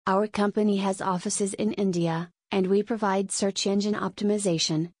Our company has offices in India, and we provide search engine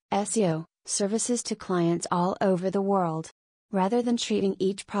optimization, SEO, services to clients all over the world. Rather than treating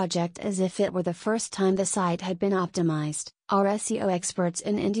each project as if it were the first time the site had been optimized, our SEO experts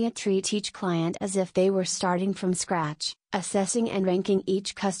in India treat each client as if they were starting from scratch, assessing and ranking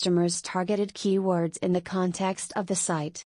each customer's targeted keywords in the context of the site.